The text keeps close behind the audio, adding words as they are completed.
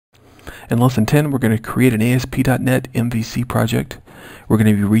In lesson 10, we're going to create an ASP.NET MVC project. We're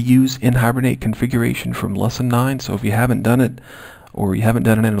going to reuse NHibernate configuration from lesson 9, so if you haven't done it, or you haven't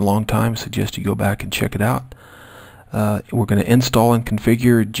done it in a long time, I suggest you go back and check it out. We're going to install and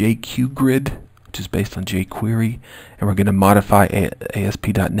configure jqGrid, which is based on jQuery, and we're going to modify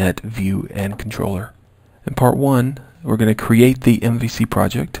ASP.NET view and controller. In part 1, we're going to create the MVC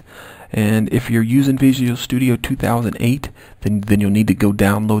project, and if you're using Visual Studio 2008, then you'll need to go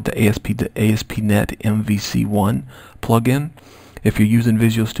download the ASP.NET MVC1 plugin. If you're using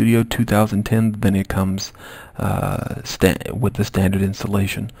Visual Studio 2010, then it comes with the standard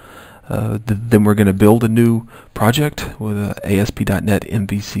installation. Then we're going to build a new project with an ASP.NET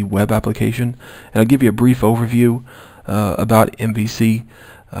MVC web application, and I'll give you a brief overview about MVC.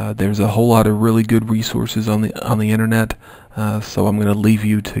 There's a whole lot of really good resources on the internet, so I'm going to leave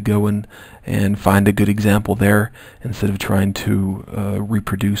you to go and find a good example there instead of trying to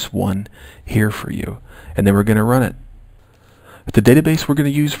reproduce one here for you. And then we're going to run it. The database we're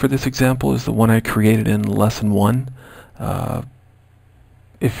going to use for this example is the one I created in lesson 1.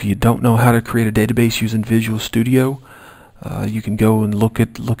 If you don't know how to create a database using Visual Studio, you can go and look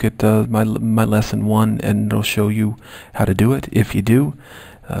at my lesson 1, and it'll show you how to do it. If you do,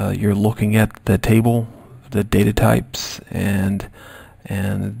 you're looking at the table, the data types, and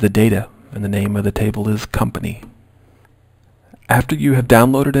the data, and the name of the table is company. After you have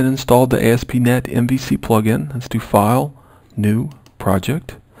downloaded and installed the ASP.NET MVC plugin, let's do File, New,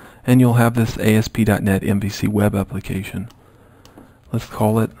 Project, and you'll have this ASP.NET MVC web application. Let's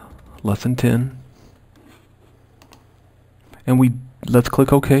call it Lesson 10. And let's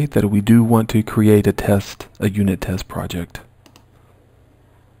click OK, that we do want to create a unit test project.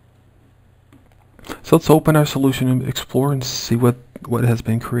 So let's open our Solution Explorer and see what has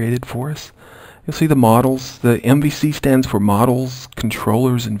been created for us. You'll see the models. The MVC stands for models,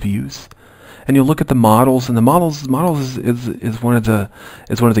 controllers, and views. And you'll look at the models, and the models is one of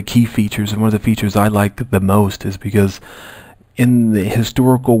the key features, and one of the features I like the most is because in the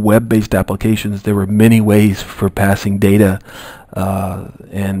historical web-based applications, there were many ways for passing data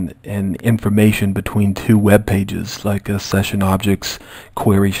and information between two web pages, like session objects,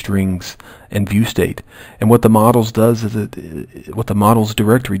 query strings, and view state. And what the models does is what the models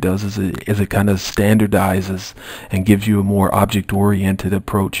directory does is it kind of standardizes and gives you a more object-oriented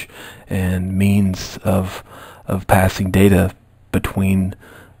approach and means of passing data between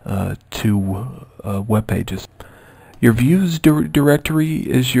two web pages. Your views directory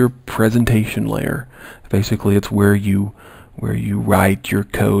is your presentation layer. Basically, it's where you write your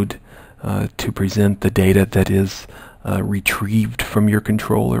code to present the data that is retrieved from your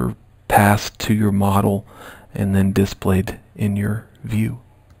controller, passed to your model, and then displayed in your view.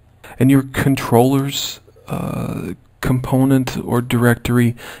 And your controller's component or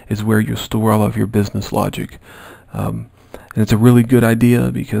directory is where you store all of your business logic. And it's a really good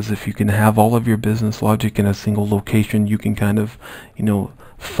idea because if you can have all of your business logic in a single location, you can kind of,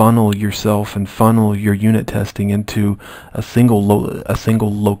 funnel yourself and funnel your unit testing into a single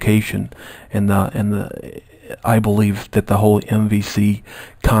location. And I believe that the whole MVC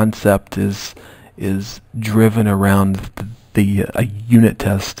concept is driven around a unit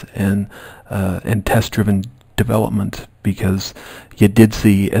test and test-driven development, because you did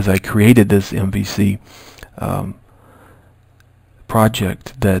see, as I created this MVC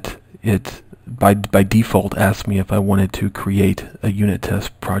project, that it by default asked me if I wanted to create a unit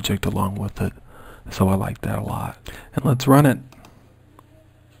test project along with it. So I like that a lot. And let's run it.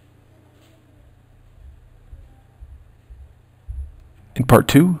 In part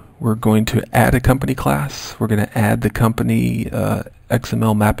 2, we're going to add a company class. We're going to add the company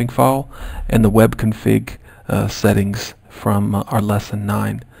XML mapping file and the web config settings from our lesson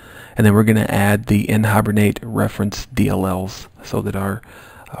 9. And then we're going to add the NHibernate reference DLLs so that our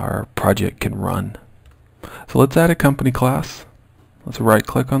project can run. So let's add a company class. Let's right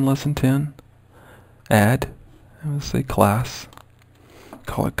click on lesson 10, add, and let's say class,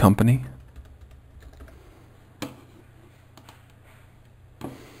 call it company.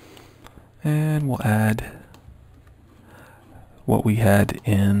 And we'll add what we had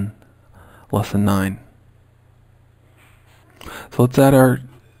in lesson 9. So let's add our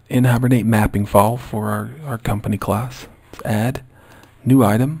NHibernate mapping file for our company class. Let's add new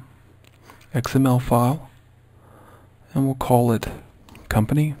item, XML file, and we'll call it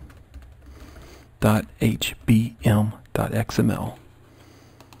company.hbm.xml.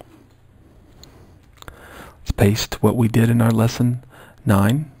 Let's paste what we did in our lesson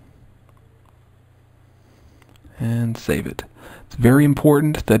 9 and save it. It's very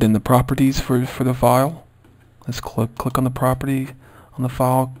important that in the properties for the file, let's click on the property on the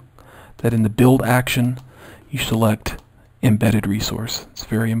file, that in the build action you select embedded resource. It's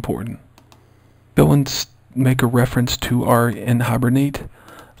very important. Go and make a reference to our NHibernate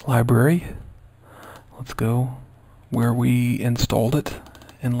library. Let's go where we installed it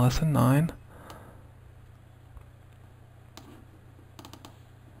in lesson 9.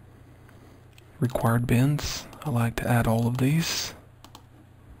 Required bins. I like to add all of these.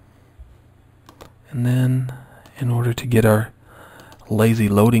 And then in order to get our lazy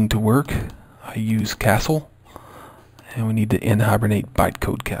loading to work, I use Castle. And we need to NHibernate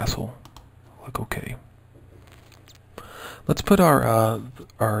bytecode Castle. Click OK. Let's put our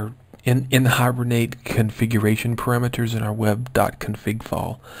NHibernate configuration parameters in our web.config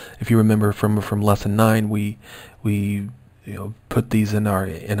file. If you remember from lesson 9, we put these in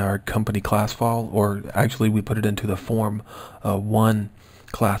our company class file, or actually we put it into the form 1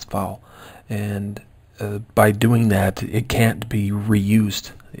 class file, and by doing that it can't be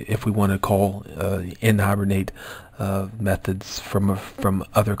reused if we want to call NHibernate methods from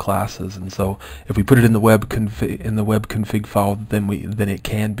other classes. And so if we put it in the web config file, then it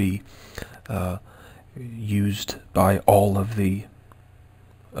can be used by all of the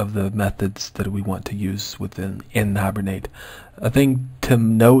methods that we want to use within NHibernate. A thing to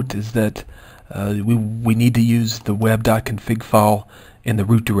note is that we need to use the web.config file in the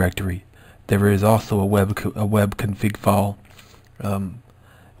root directory. There is also a web config file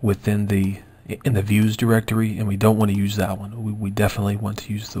within in the views directory, and we don't want to use that one. We definitely want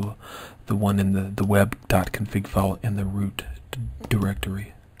to use the one in the web.config file in the root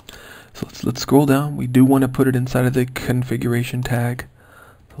directory. So let's scroll down. We do want to put it inside of the configuration tag.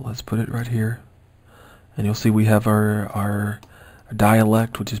 So let's put it right here, and you'll see we have our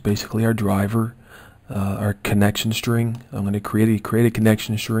dialect, which is basically our driver, our connection string. I'm going to create a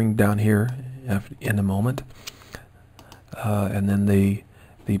connection string down here in a moment, and then the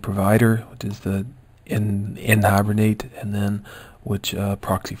provider, which is the NHibernate, and then which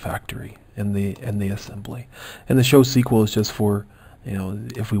proxy factory in the assembly. And the show SQL is just for,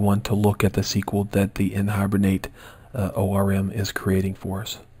 if we want to look at the SQL that the NHibernate ORM is creating for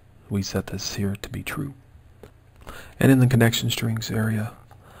us. We set this here to be true. And in the connection strings area,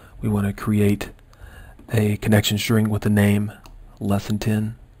 we want to create a connection string with the name lesson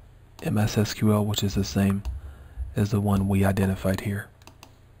 10 MSSQL, which is the same as the one we identified here.